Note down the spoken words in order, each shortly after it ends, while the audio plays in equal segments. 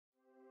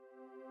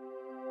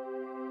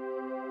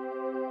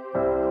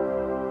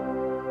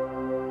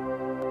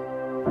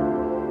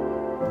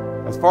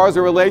As far as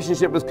a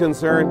relationship is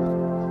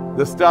concerned,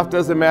 the stuff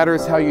doesn't matter.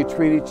 It's how you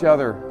treat each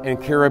other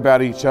and care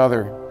about each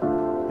other.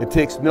 It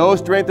takes no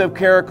strength of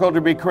character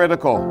to be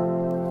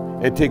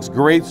critical. It takes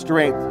great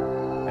strength,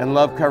 and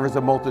love covers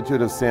a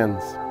multitude of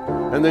sins.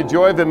 And the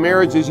joy of a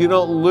marriage is you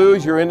don't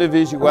lose your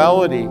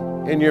individuality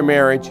in your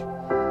marriage.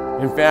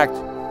 In fact,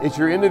 it's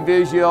your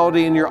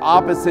individuality and your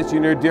opposites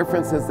and your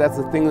differences that's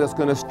the thing that's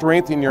going to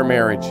strengthen your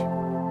marriage.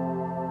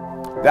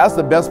 That's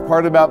the best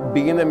part about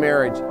being in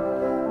marriage.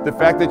 The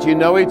fact that you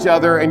know each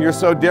other and you're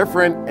so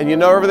different and you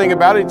know everything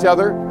about each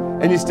other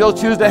and you still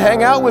choose to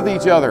hang out with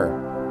each other.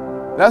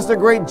 That's the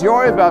great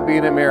joy about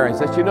being in marriage,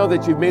 that you know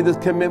that you've made this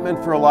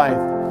commitment for life,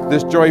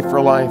 this joy for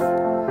life.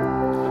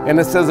 And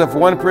it says, if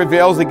one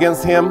prevails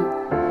against him,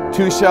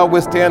 two shall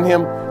withstand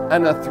him,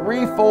 and a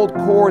threefold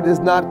cord is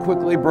not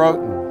quickly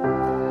broken.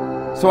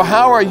 So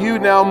how are you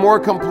now more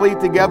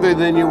complete together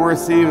than you were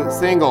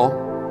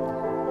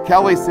single?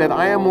 Kelly said,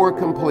 I am more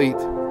complete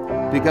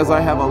because I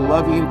have a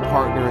loving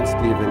partner in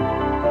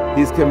Stephen.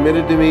 He's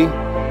committed to me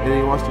and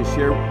he wants to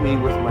share me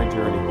with my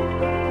journey.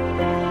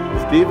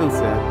 Stephen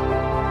said,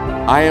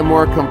 I am a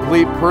more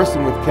complete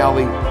person with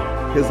Kelly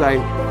because I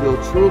feel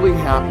truly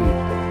happy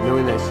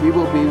knowing that she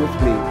will be with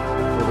me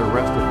for the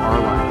rest of our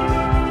lives.